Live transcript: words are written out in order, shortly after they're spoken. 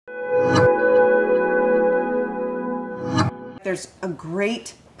There's a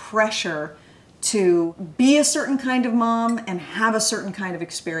great pressure to be a certain kind of mom and have a certain kind of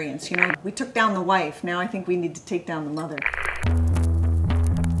experience. You know, we took down the wife, now I think we need to take down the mother.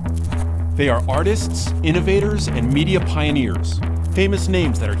 They are artists, innovators, and media pioneers, famous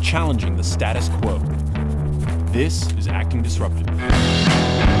names that are challenging the status quo. This is Acting Disruptive.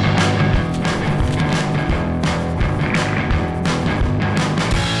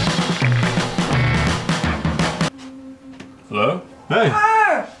 Hello? Hey!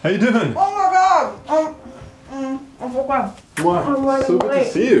 Hi! How you doing? Oh my God! I forgot. What? I'm running So good late.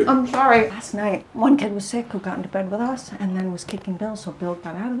 to see you. I'm sorry. Last night, one kid was sick who got into bed with us and then was kicking Bill, so Bill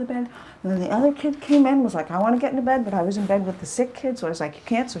got out of the bed. And then the other kid came in, was like, I want to get into bed, but I was in bed with the sick kid, so I was like, you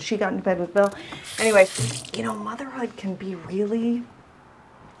can't, so she got into bed with Bill. Anyway, you know, motherhood can be really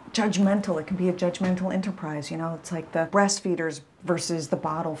judgmental. It can be a judgmental enterprise, you know? It's like the breastfeeders versus the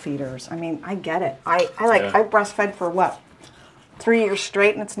bottle feeders. I mean, I get it. I breastfed for what? 3 years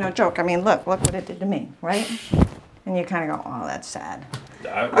straight, and it's no joke. I mean, look what it did to me, right? And you kind of go, oh, that's sad.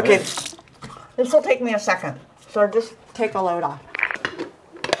 Okay, this will take me a second. So just take a load off.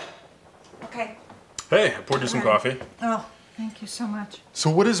 Okay. Hey, I poured you some coffee. Oh, thank you so much. So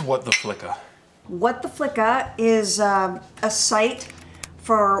what is What the Flicka? What the Flicka is a site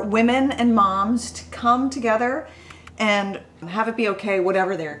for women and moms to come together and have it be okay,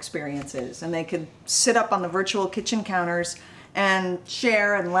 whatever their experience is. And they could sit up on the virtual kitchen counters and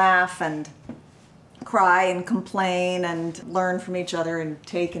share and laugh and cry and complain and learn from each other and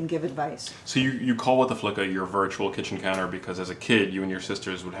take and give advice. So you call What the Flicka your virtual kitchen counter because as a kid, you and your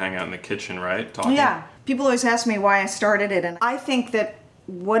sisters would hang out in the kitchen, right? Talking? Yeah. People always ask me why I started it, and I think that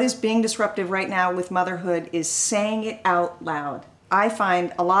what is being disruptive right now with motherhood is saying it out loud. I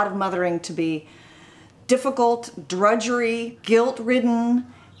find a lot of mothering to be difficult, drudgery, guilt-ridden,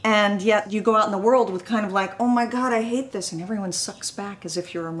 and yet you go out in the world with kind of like, oh my God, I hate this, and everyone sucks back as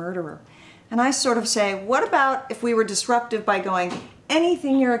if you're a murderer. And I sort of say, what about if we were disruptive by going,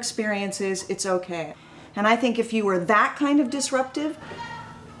 anything your experience is, it's okay. And I think if you were that kind of disruptive,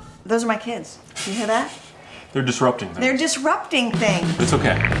 those are my kids. You hear that? They're disrupting things. They're disrupting things. It's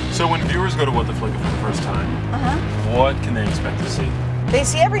okay. So when viewers go to What the Flicka for the first time, what can they expect to see? They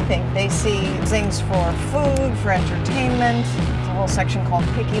see everything. They see things for food, for entertainment. There's a whole section called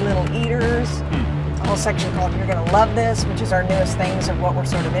Picky Little Eaters. A whole section called You're Gonna Love This, which is our newest things of what we're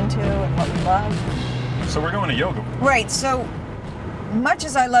sort of into and what we love. So we're going to yoga. Right, so much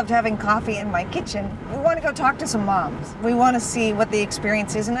as I loved having coffee in my kitchen, we want to go talk to some moms. We want to see what the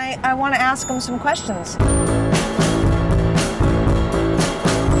experience is, and I want to ask them some questions.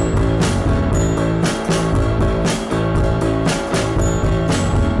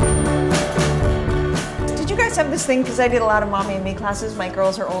 Have this thing, because I did a lot of mommy and me classes, my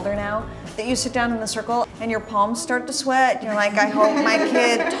girls are older now, that you sit down in the circle and your palms start to sweat. You're like, I hope my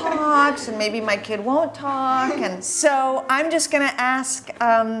kid talks, and maybe my kid won't talk. And so I'm just gonna ask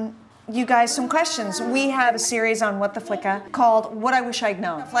you guys some questions. We have a series on What the Flicka called What I Wish I'd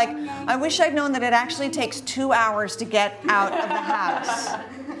Known. Like, I wish I'd known that it actually takes 2 hours to get out of the house.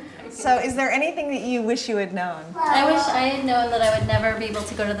 So is there anything that you wish you had known? I wish I had known that I would never be able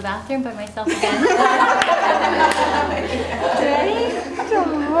to go to the bathroom by myself again. Right?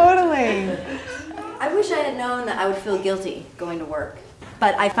 Totally. I wish I had known that I would feel guilty going to work.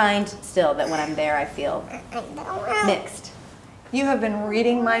 But I find still that when I'm there, I feel mixed. You have been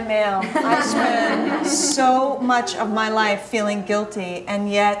reading my mail. I spend so much of my life feeling guilty,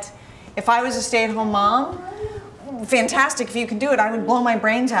 and yet, if I was a stay-at-home mom, fantastic, if you could do it, I would blow my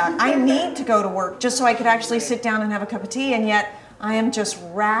brains out. I need to go to work just so I could actually sit down and have a cup of tea, and yet I am just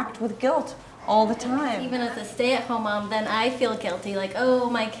racked with guilt all the time. Even as a stay-at-home mom, then I feel guilty, like, oh,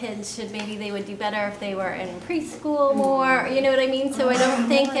 my kids maybe they would do better if they were in preschool more, you know what I mean? So I don't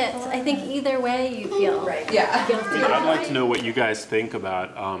think I think either way you feel guilty. I'd like to know what you guys think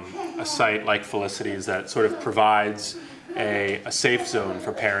about a site like Felicity's that sort of provides a safe zone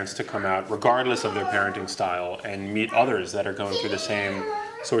for parents to come out regardless of their parenting style and meet others that are going through the same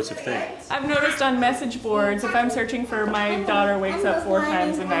sorts of things. I've noticed on message boards, if I'm searching for my daughter wakes up 4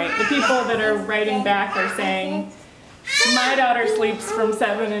 times a night, the people that are writing back are saying, my daughter sleeps from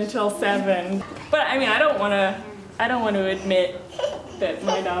 7 until 7. But I mean, I don't want to admit that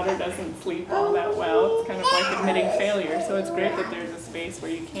my daughter doesn't sleep all that well. It's kind of like admitting failure, so it's great that there's a space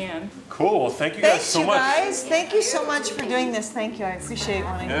where you can. Cool, well, thank you guys so much. Guys, thank you so much for doing this. Thank you, I appreciate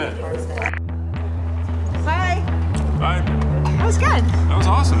wanting to be part of it. Bye. Bye. That was good. That was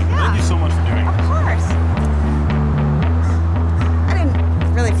awesome. Yeah. Thank you so much for doing Of this. course. I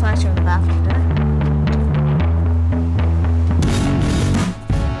didn't really flash you in the bathroom, did I?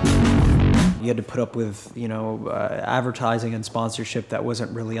 had to put up with, advertising and sponsorship that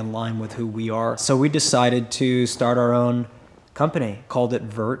wasn't really in line with who we are. So we decided to start our own company, called it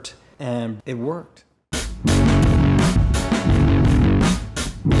Vert, and it worked.